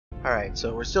Alright,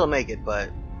 so we're still naked,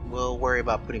 but we'll worry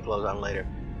about putting clothes on later.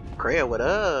 Kreia, what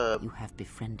up? You have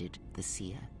befriended the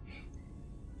seer.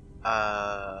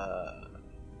 The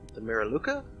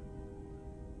Miraluka?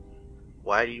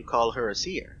 Why do you call her a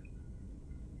seer?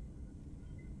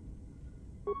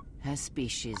 Her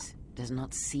species does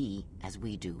not see as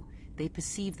we do. They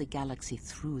perceive the galaxy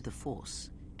through the Force,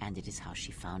 and it is how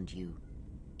she found you.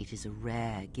 It is a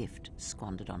rare gift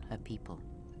squandered on her people.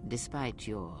 Despite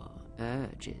your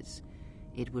urges,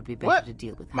 it would be better What? to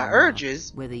deal with her My now.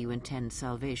 urges? Whether you intend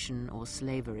salvation or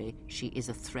slavery, she is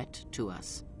a threat to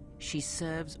us. She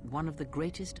serves one of the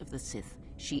greatest of the Sith.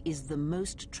 She is the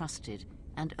most trusted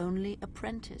and only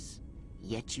apprentice.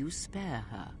 Yet you spare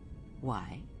her.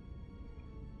 Why?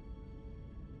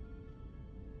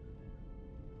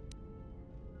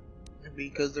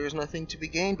 Because there's nothing to be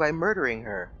gained by murdering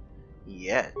her.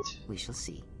 Yet. We shall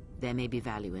see. There may be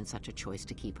value in such a choice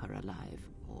to keep her alive,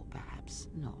 or perhaps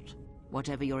not.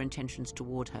 Whatever your intentions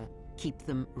toward her, keep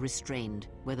them restrained.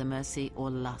 Whether mercy or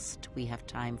lust, we have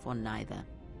time for neither.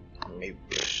 Maybe,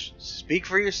 speak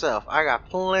for yourself. I got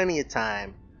plenty of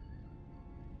time.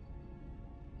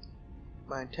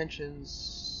 My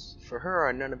intentions for her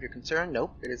are none of your concern.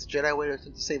 Nope. It is a Jedi way to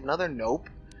save another. Nope.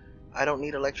 I don't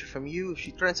need a lecture from you. If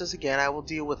she threatens us again, I will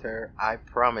deal with her. I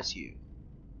promise you.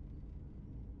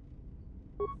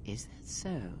 Is that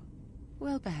so?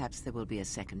 Well, perhaps there will be a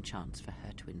second chance for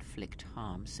her to inflict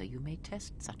harm, so you may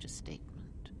test such a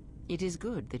statement. It is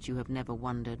good that you have never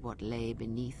wondered what lay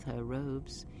beneath her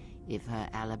robes, if her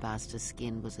alabaster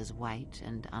skin was as white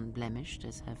and unblemished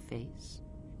as her face,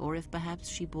 or if perhaps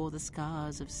she bore the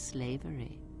scars of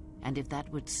slavery, and if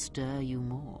that would stir you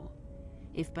more.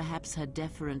 If perhaps her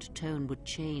deferent tone would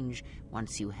change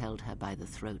once you held her by the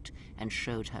throat and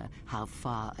showed her how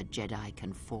far a Jedi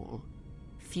can fall.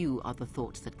 Few are the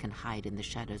thoughts that can hide in the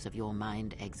shadows of your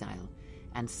mind, Exile,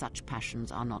 and such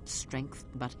passions are not strength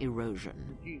but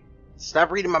erosion.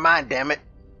 Stop reading my mind, damn it.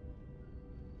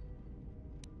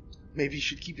 Maybe you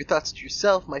should keep your thoughts to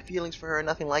yourself. My feelings for her are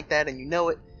nothing like that, and you know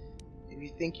it. If you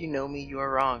think you know me, you are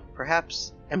wrong.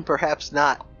 Perhaps, and perhaps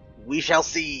not. We shall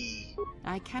see.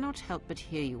 I cannot help but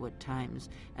hear you at times,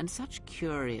 and such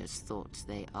curious thoughts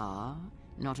they are,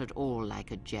 not at all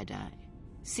like a Jedi.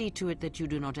 See to it that you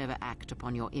do not ever act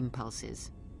upon your impulses.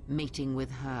 Mating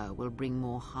with her will bring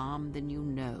more harm than you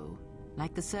know.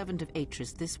 Like the servant of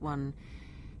Atris, this one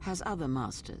has other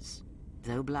masters.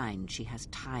 Though blind, she has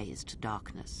ties to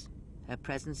darkness. Her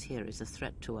presence here is a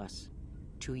threat to us,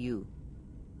 to you.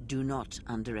 Do not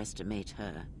underestimate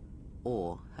her,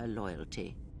 or her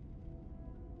loyalty.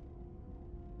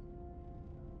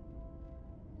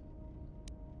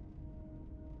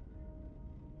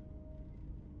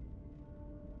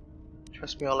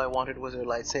 Trust me, all I wanted was her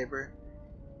lightsaber.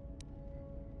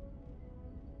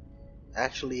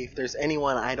 Actually, if there's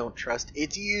anyone I don't trust,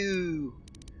 it's you!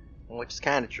 Which is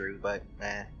kinda true, but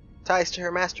ties to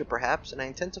her master perhaps, and I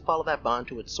intend to follow that bond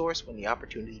to its source when the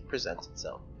opportunity presents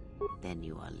itself. Then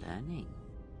you are learning.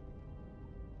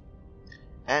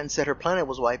 Anne said her planet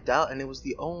was wiped out and it was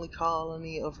the only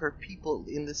colony of her people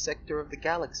in this sector of the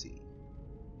galaxy.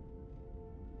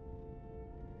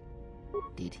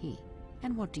 Did he?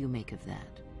 And what do you make of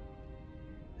that?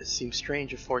 It seems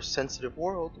strange a force-sensitive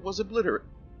world was obliterated.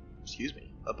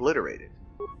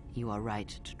 You are right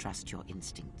to trust your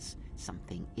instincts.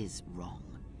 Something is wrong.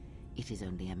 It is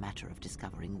only a matter of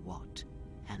discovering what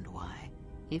and why.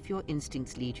 If your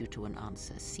instincts lead you to an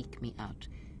answer, seek me out.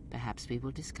 Perhaps we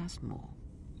will discuss more.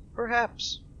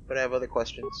 Perhaps, but I have other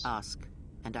questions. Ask,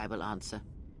 and I will answer.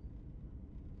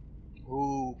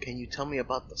 Ooh, can you tell me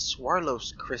about the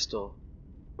Swarlos crystal?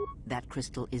 That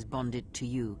crystal is bonded to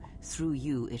you. Through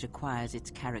you, it acquires its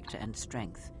character and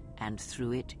strength. And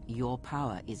through it, your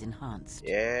power is enhanced.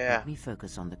 Yeah. Let me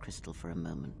focus on the crystal for a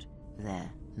moment.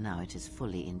 There, now it is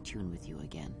fully in tune with you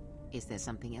again. Is there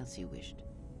something else you wished?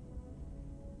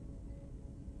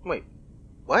 Wait,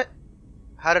 what?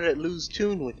 How did it lose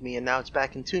tune with me and now it's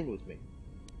back in tune with me?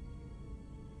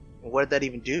 And what did that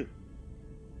even do?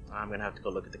 I'm gonna have to go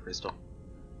look at the crystal.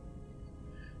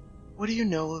 What do you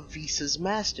know of Visa's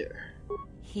master?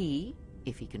 He,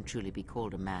 if he can truly be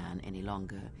called a man any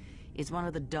longer, is one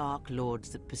of the Dark Lords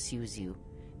that pursues you.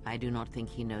 I do not think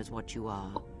he knows what you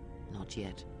are. Not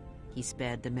yet. He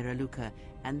spared the Miraluka,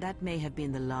 and that may have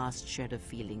been the last shred of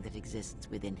feeling that exists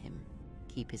within him.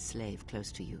 Keep his slave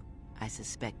close to you. I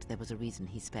suspect there was a reason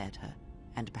he spared her,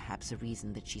 and perhaps a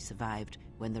reason that she survived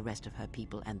when the rest of her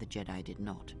people and the Jedi did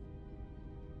not.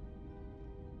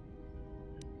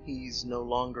 He's no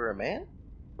longer a man?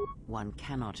 One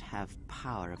cannot have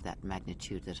power of that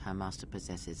magnitude that her master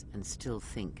possesses and still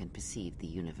think and perceive the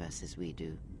universe as we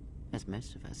do. as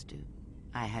most of us do.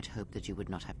 I had hoped that you would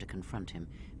not have to confront him,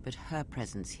 but her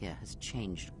presence here has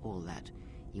changed all that.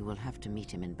 You will have to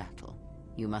meet him in battle.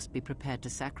 You must be prepared to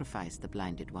sacrifice the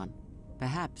Blinded One.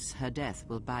 Perhaps her death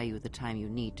will buy you the time you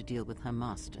need to deal with her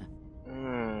master.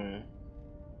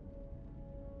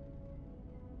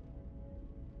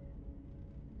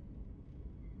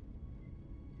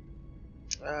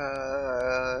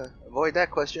 Avoid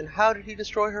that question. How did he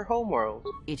destroy her homeworld?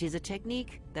 It is a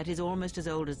technique that is almost as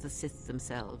old as the Sith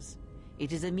themselves.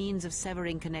 It is a means of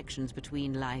severing connections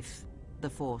between life, the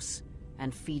Force,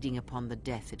 and feeding upon the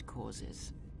death it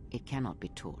causes. It cannot be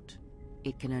taught.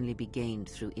 It can only be gained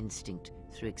through instinct,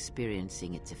 through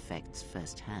experiencing its effects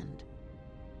firsthand.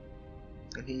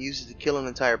 And he used it to kill an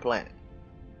entire planet.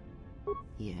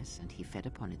 Yes, and he fed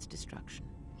upon its destruction.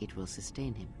 It will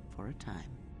sustain him for a time.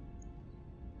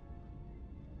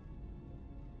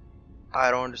 I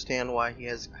don't understand why he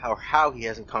has how he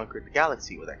hasn't conquered the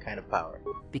galaxy with that kind of power.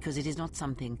 Because it is not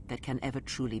something that can ever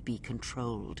truly be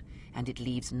controlled, and it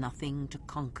leaves nothing to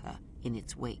conquer in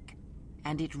its wake.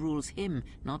 And it rules him,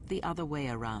 not the other way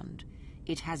around.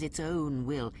 It has its own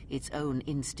will, its own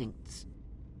instincts.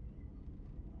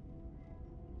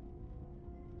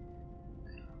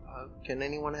 How can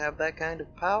anyone have that kind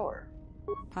of power?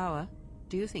 Power?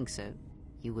 Do you think so?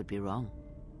 You would be wrong.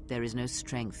 There is no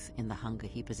strength in the hunger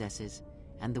he possesses,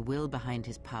 and the will behind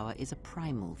his power is a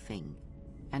primal thing.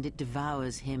 And it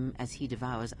devours him as he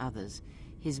devours others.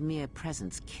 His mere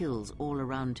presence kills all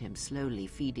around him, slowly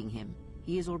feeding him.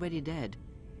 He is already dead.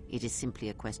 It is simply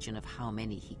a question of how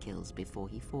many he kills before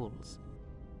he falls.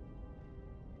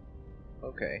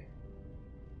 Okay.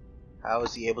 How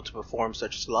is he able to perform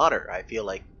such slaughter? I feel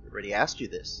like I already asked you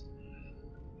this.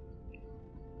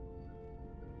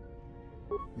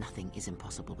 Nothing is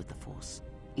impossible with the Force.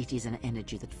 It is an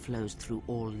energy that flows through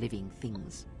all living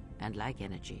things. And like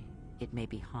energy, it may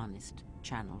be harnessed,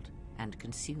 channeled, and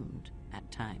consumed at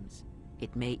times.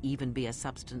 It may even be a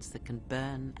substance that can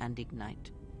burn and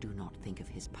ignite. Do not think of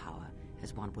his power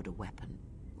as one would a weapon,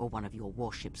 or one of your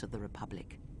warships of the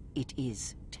Republic. It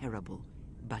is terrible,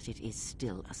 but it is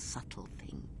still a subtle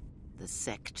thing. The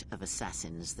sect of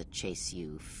assassins that chase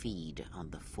you feed on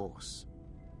the Force.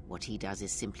 What he does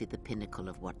is simply the pinnacle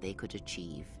of what they could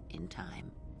achieve in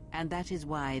time. And that is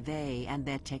why they and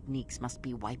their techniques must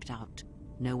be wiped out.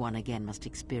 No one again must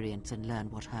experience and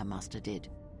learn what her master did.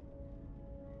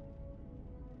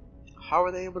 How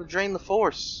are they able to drain the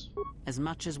Force? As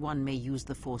much as one may use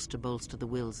the Force to bolster the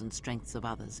wills and strengths of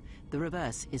others, the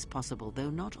reverse is possible, though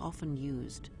not often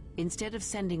used. Instead of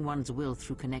sending one's will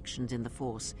through connections in the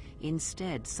Force,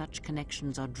 instead such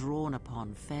connections are drawn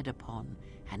upon, fed upon,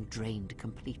 and drained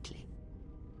completely.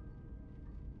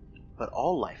 But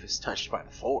all life is touched by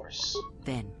the Force.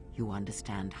 Then you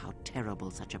understand how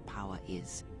terrible such a power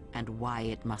is, and why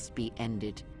it must be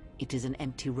ended. It is an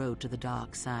empty road to the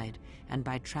dark side, and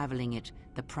by traveling it,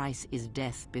 the price is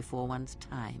death before one's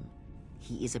time.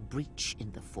 He is a breach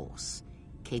in the Force,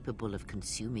 capable of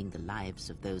consuming the lives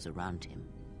of those around him.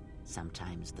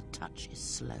 Sometimes the touch is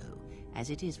slow, as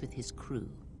it is with his crew.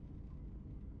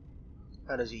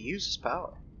 How does he use his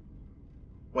power?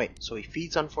 Wait, so he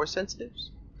feeds on Force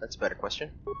sensitives? That's a better question.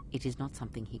 It is not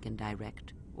something he can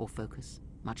direct or focus,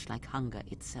 much like hunger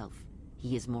itself.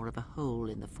 He is more of a hole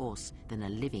in the Force than a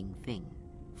living thing.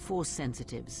 Force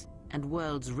sensitives and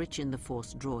worlds rich in the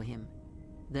Force draw him.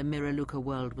 The Miraluka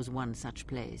world was one such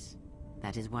place.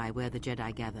 That is why where the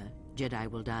Jedi gather, Jedi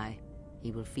will die.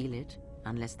 He will feel it,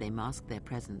 unless they mask their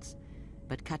presence.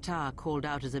 But Katar called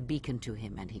out as a beacon to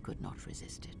him, and he could not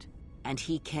resist it. And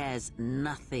he cares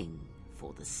nothing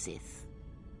for the Sith,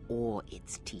 or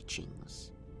its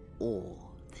teachings, or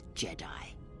the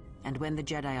Jedi. And when the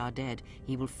Jedi are dead,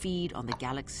 he will feed on the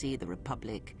galaxy, the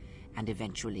Republic, and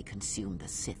eventually consume the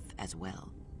Sith as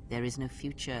well. There is no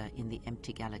future in the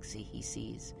empty galaxy he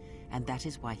sees, and that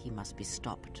is why he must be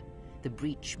stopped. The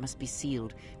breach must be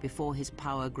sealed before his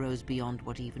power grows beyond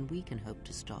what even we can hope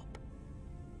to stop.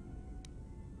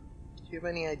 Do you have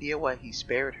any idea why he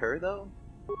spared her, though?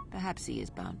 Perhaps he is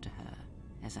bound to her,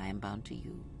 as I am bound to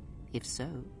you. If so,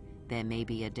 there may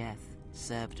be a death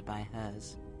served by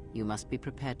hers. You must be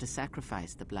prepared to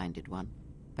sacrifice the Blinded One.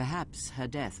 Perhaps her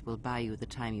death will buy you the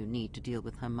time you need to deal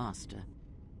with her master.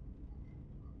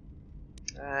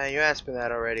 You asked me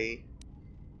that already.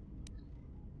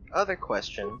 Other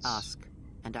questions? Ask,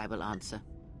 and I will answer.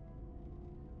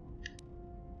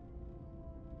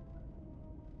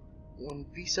 When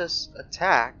Visas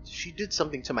attacked, she did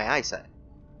something to my eyesight.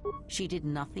 She did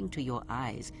nothing to your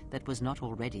eyes that was not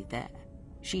already there.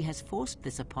 She has forced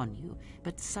this upon you,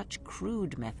 but such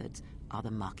crude methods are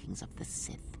the markings of the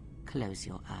Sith. Close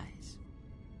your eyes.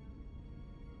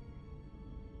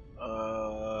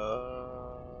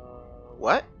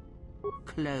 What?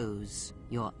 Close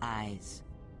your eyes.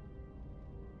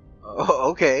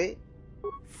 Oh, okay.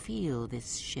 Feel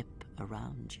this ship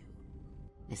around you.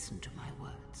 Listen to my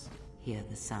words. Hear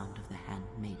the sound of the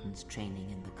handmaidens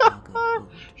training in the cargo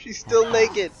hold. She's still Her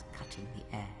naked. hands cutting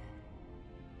the air.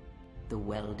 The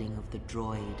welding of the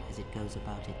droid as it goes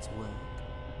about its work.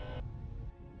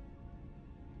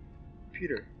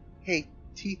 Computer. Hey,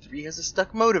 T3 has a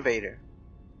stuck motivator.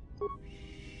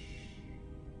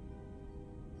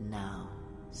 Now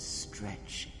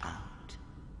stretch out.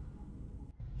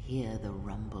 Hear the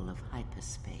rumble of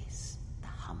hyperspace, the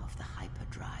hum of the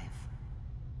hyperdrive.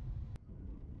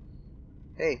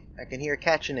 Hey, I can hear a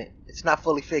catch in it. It's not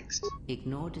fully fixed.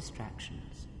 Ignore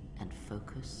distractions and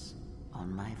focus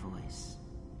on my voice.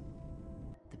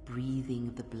 The breathing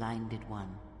of the blinded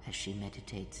one as she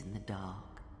meditates in the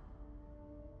dark.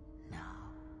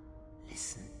 Now,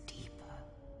 listen deeper,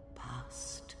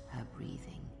 past her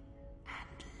breathing,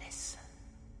 and listen.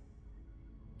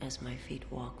 As my feet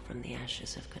walk from the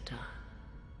ashes of Kata,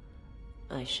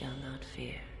 I shall not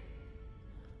fear,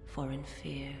 for in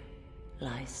fear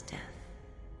lies death,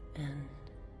 and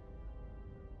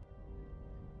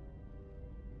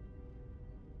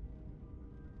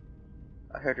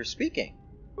I heard her speaking.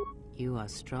 You are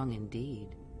strong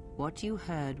indeed. What you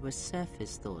heard was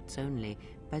surface thoughts only,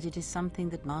 but it is something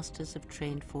that masters have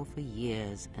trained for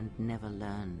years and never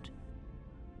learned.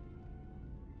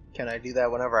 Can I do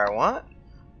that whenever I want?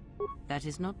 That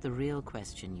is not the real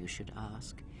question you should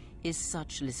ask. Is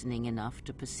such listening enough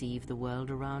to perceive the world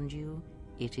around you?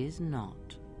 It is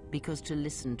not. Because to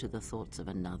listen to the thoughts of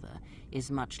another is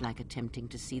much like attempting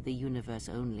to see the universe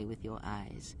only with your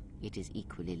eyes. It is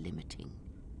equally limiting.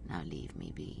 Now leave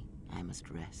me be. I must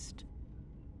rest.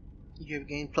 You have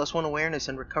gained +1 awareness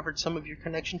and recovered some of your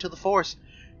connection to the Force.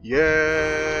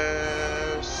 Yes!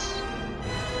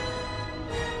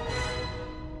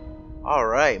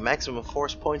 Alright, maximum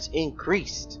Force points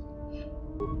increased.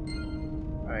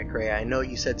 Alright, Kreia, I know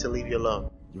you said to leave you alone.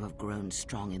 You have grown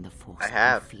strong in the Force. I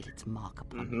have. And feel its mark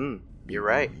upon you. You're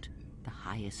right. Beyond, the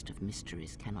highest of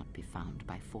mysteries cannot be found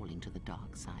by falling to the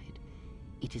dark side.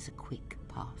 It is a quick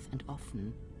path, and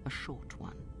often a short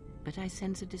one. But I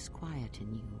sense a disquiet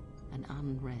in you, an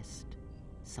unrest.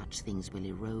 Such things will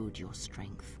erode your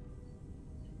strength.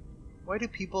 Why do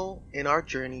people in our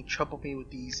journey trouble me with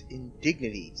these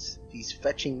indignities, these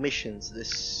fetching missions, this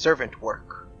servant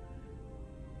work?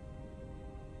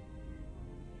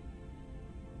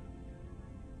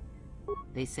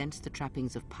 They sense the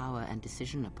trappings of power and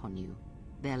decision upon you.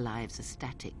 Their lives are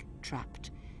static, trapped,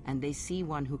 and they see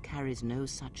one who carries no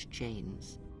such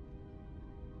chains.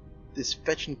 This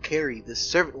fetch and carry, this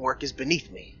servant work is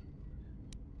beneath me.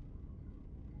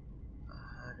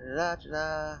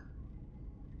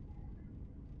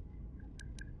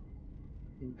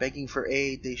 In begging for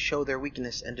aid, they show their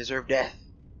weakness and deserve death.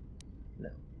 No,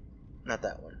 not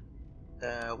that one.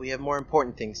 We have more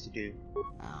important things to do.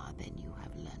 Ah, then you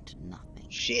have learnt nothing.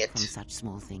 Shit. From such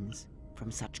small things,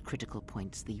 from such critical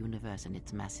points, the universe and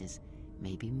its masses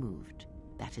may be moved.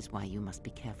 That is why you must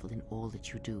be careful in all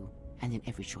that you do, and in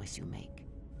every choice you make.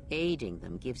 Aiding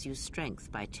them gives you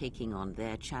strength by taking on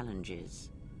their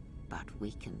challenges, but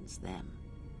weakens them.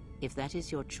 If that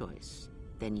is your choice,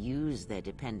 then use their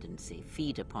dependency,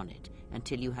 feed upon it,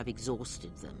 until you have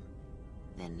exhausted them.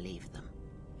 Then leave them.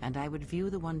 And I would view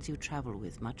the ones you travel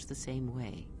with much the same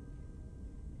way.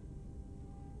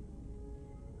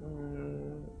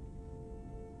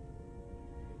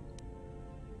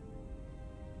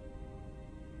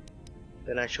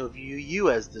 Then I shall view you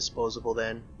as disposable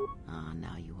then. Ah,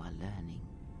 now you are learning.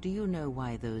 Do you know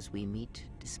why those we meet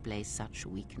display such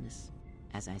weakness?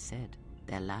 As I said,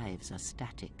 their lives are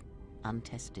static,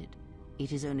 untested.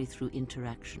 It is only through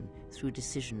interaction, through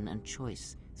decision and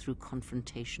choice, through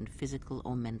confrontation, physical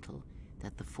or mental,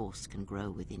 that the Force can grow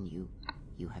within you.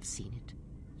 You have seen it.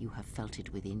 You have felt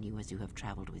it within you as you have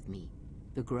traveled with me.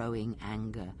 The growing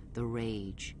anger, the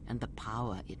rage, and the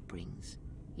power it brings.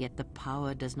 Yet the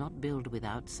power does not build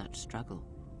without such struggle.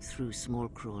 Through small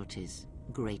cruelties,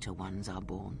 greater ones are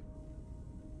born.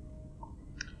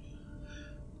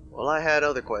 Well, I had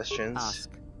other questions. Ask,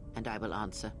 and I will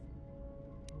answer.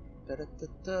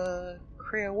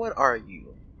 Kreia, what are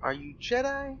you? Are you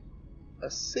Jedi?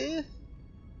 A Sith?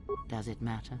 Does it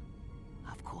matter?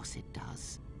 Of course it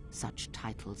does. Such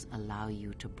titles allow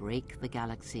you to break the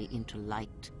galaxy into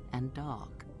light and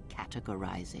dark,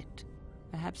 categorize it.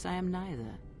 Perhaps I am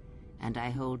neither, and I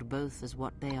hold both as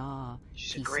what they are.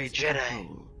 She's a pieces great of a Jedi.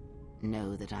 whole.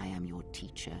 Know that I am your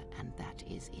teacher, and that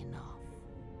is enough.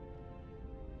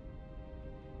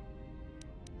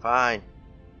 Fine.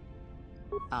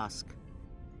 Ask.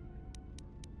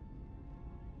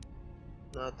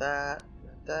 Not that.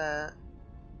 Not that.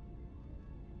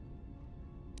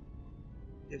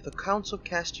 If the Council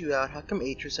cast you out, how come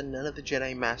Atris and none of the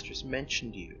Jedi Masters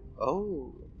mentioned you?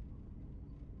 Oh.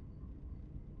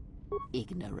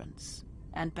 Ignorance.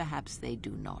 And perhaps they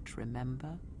do not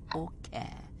remember or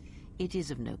care. It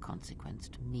is of no consequence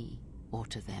to me or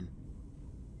to them.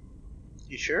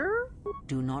 You sure?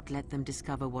 Do not let them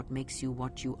discover what makes you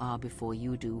what you are before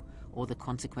you do, or the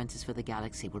consequences for the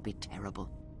galaxy will be terrible.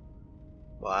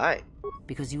 Why?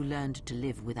 Because you learned to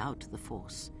live without the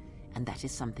Force, and that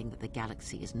is something that the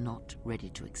galaxy is not ready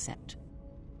to accept.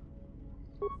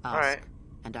 Ask, Alright.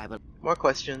 and I will... More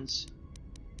questions.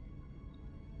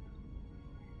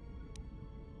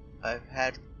 I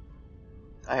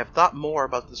have thought more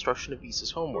about the destruction of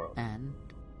Visa's homeworld. And?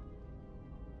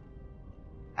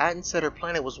 Atton said her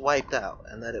planet was wiped out,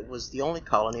 and that it was the only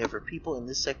colony of her people in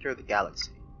this sector of the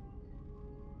galaxy.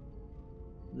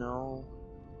 No.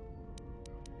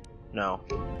 No.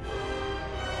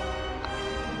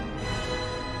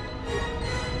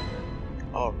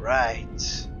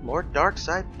 Alright. More dark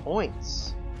side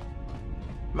points.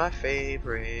 My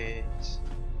favorite.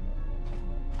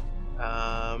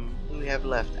 Who do we have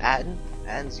left? Atton?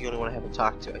 Atton's the only one I haven't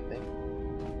talked to, I think.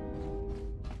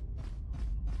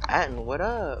 Atton, what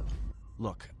up?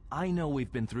 Look, I know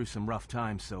we've been through some rough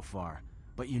times so far,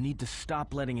 but you need to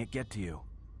stop letting it get to you.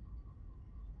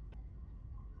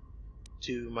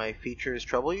 Do my features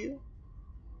trouble you?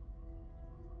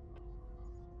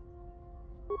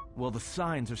 Well, the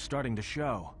signs are starting to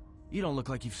show. You don't look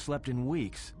like you've slept in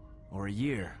weeks, or a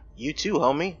year. You too,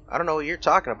 homie. I don't know what you're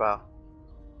talking about.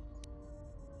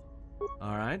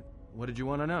 Alright, what did you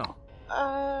want to know?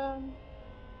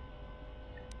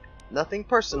 Nothing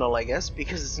personal, I guess,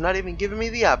 because it's not even giving me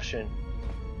the option.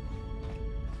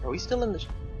 Are we still in the...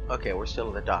 Okay, we're still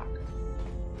in the dock.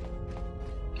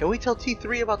 Can we tell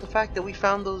T3 about the fact that we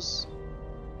found those...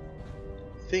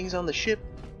 things on the ship?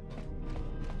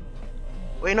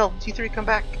 Wait, no, T3, come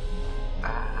back.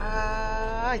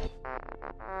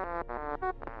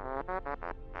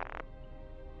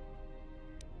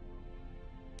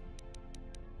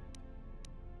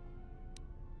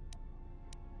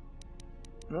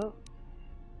 No.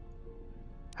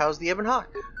 How's the Ebon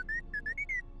Hawk?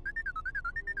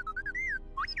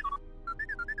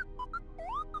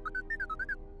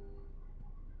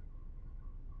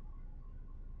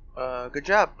 Good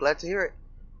job. Glad to hear it.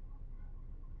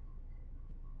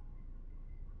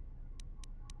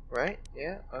 Right?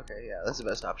 Yeah? Okay, yeah, that's the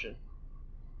best option.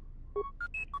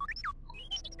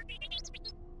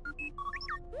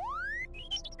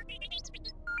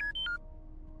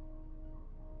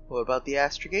 What about the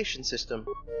astrogation system?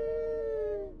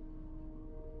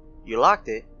 You locked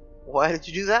it? Why did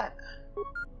you do that?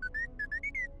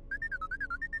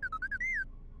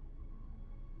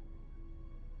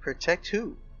 Protect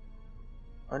who?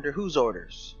 Under whose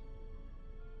orders?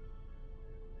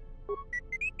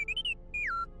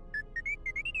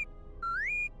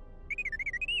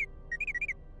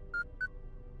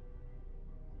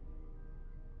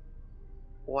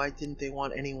 Why didn't they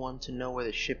want anyone to know where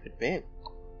the ship had been?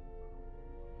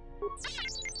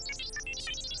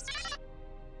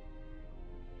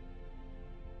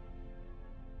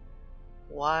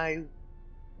 Why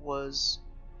was...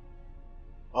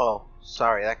 Oh,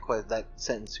 sorry, that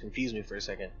sentence confused me for a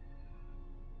second.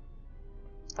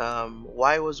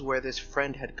 Why was where this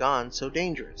friend had gone so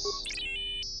dangerous?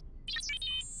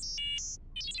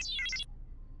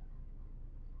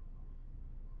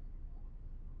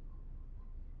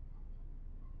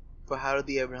 But how did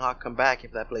the Ebon Hawk come back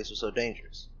if that place was so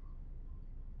dangerous?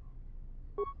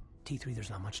 T3, there's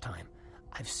not much time.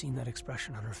 I've seen that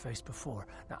expression on her face before.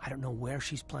 Now, I don't know where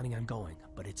she's planning on going,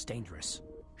 but it's dangerous.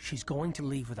 She's going to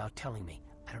leave without telling me.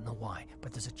 I don't know why,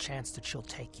 but there's a chance that she'll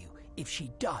take you. If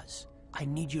she does, I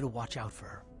need you to watch out for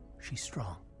her. She's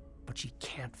strong, but she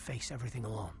can't face everything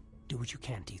alone. Do what you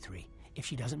can, T3. If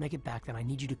she doesn't make it back, then I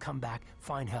need you to come back,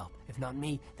 find help. If not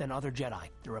me, then other Jedi,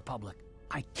 the Republic.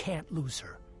 I can't lose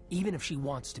her, even if she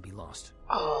wants to be lost.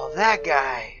 Oh, that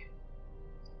guy!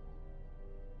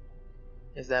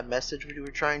 Is that message what you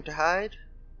were trying to hide?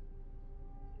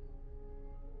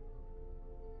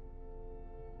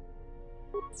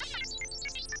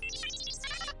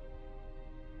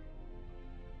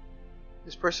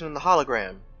 This person in the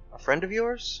hologram, a friend of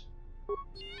yours?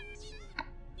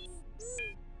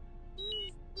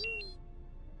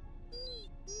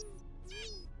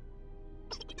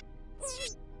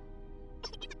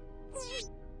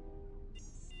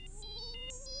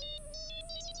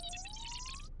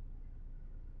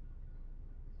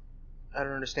 I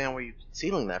don't understand why you're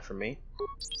concealing that from me.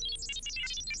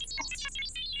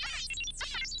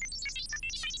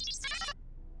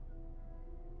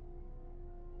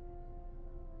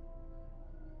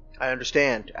 I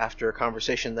understand after a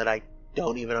conversation that I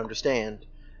don't even understand.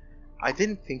 I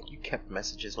didn't think you kept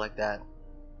messages like that.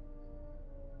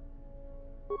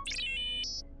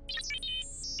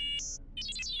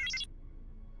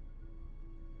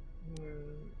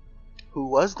 Who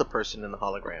was the person in the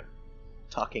hologram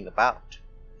talking about?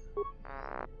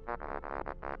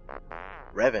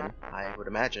 Revan, I would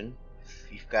imagine.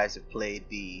 If you guys have played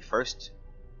the first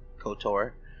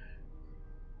KOTOR.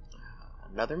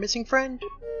 Another missing friend?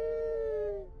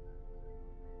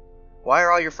 Why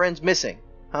are all your friends missing?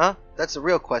 Huh? That's the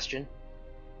real question.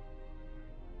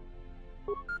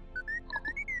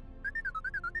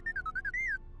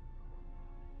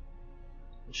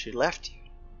 She left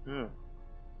you.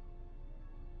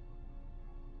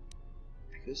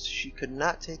 Because she could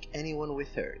not take anyone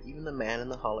with her, even the man in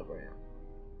the hologram.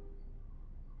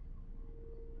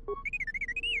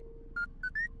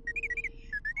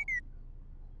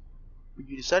 But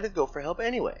you decided to go for help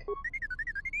anyway.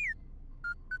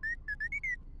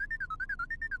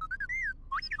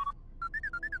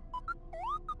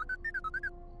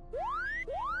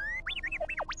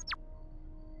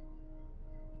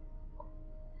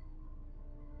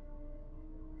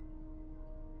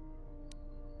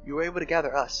 You were able to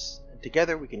gather us, and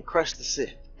together we can crush the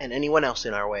Sith and anyone else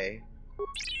in our way.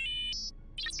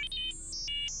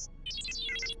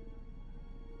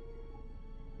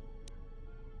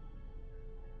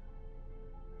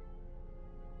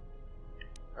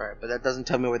 Alright, but that doesn't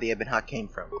tell me where the Ebon Hawk came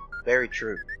from. Very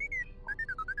true.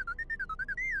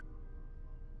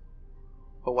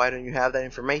 But why don't you have that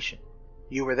information?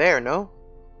 You were there, no?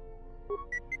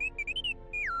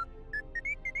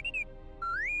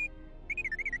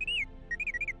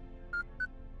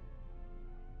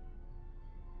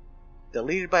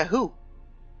 Deleted by who?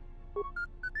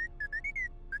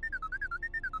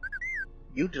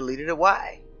 You deleted it,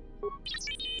 why?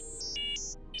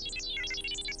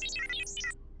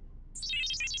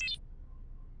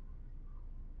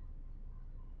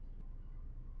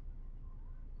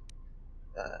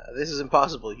 This is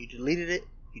impossible. You deleted it,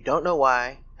 you don't know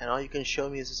why, and all you can show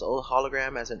me is this old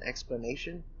hologram as an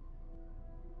explanation?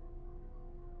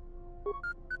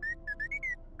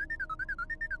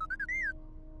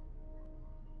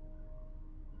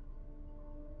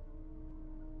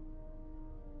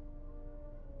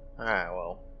 Alright,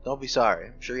 well, don't be sorry.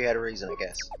 I'm sure you had a reason, I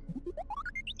guess.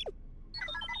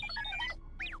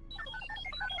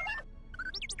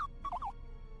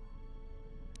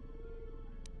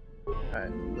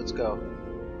 Alright, let's go.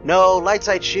 No, light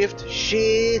side shift.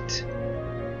 Shit!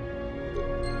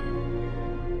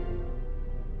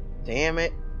 Damn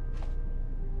it.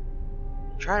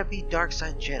 Try to be dark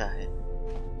side Jedi.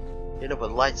 End up with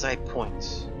light side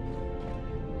points.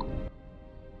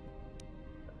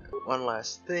 One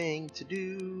last thing to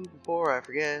do before I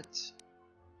forget.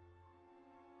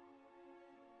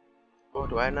 Oh,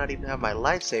 do I not even have my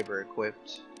lightsaber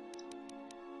equipped?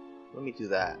 Let me do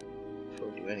that before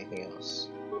we do anything else.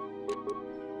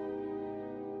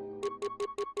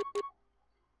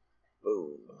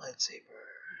 Boom, lightsaber.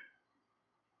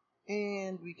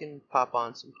 And we can pop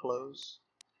on some clothes.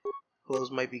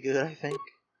 Clothes might be good, I think.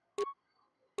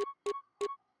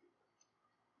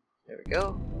 There we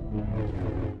go.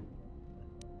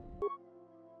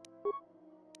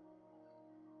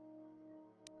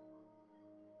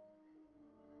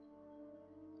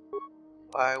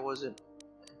 Why wasn't...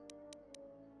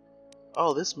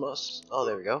 Oh, this must... Oh,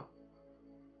 there we go.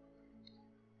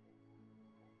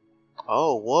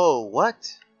 Oh, whoa, what?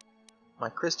 My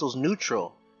crystal's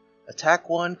neutral. Attack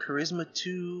 1, Charisma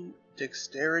 2,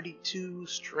 Dexterity 2,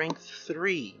 Strength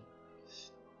 3.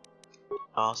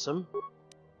 Awesome.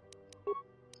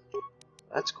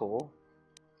 That's cool.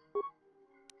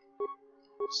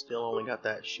 Still only got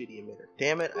that shitty emitter.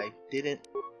 Damn it, I didn't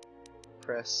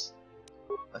press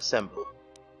assemble.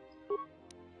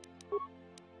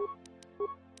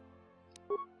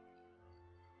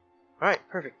 Alright,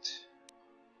 perfect.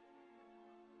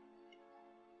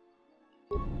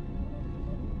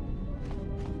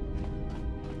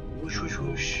 Whoosh, whoosh,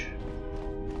 whoosh.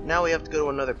 Now we have to go to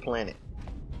another planet.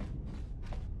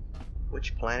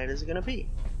 Which planet is it gonna be?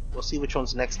 We'll see which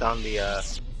one's next on the,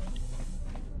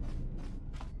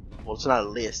 well, it's not a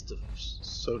list,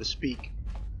 so to speak.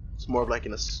 It's more of like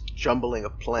a jumbling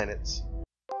of planets.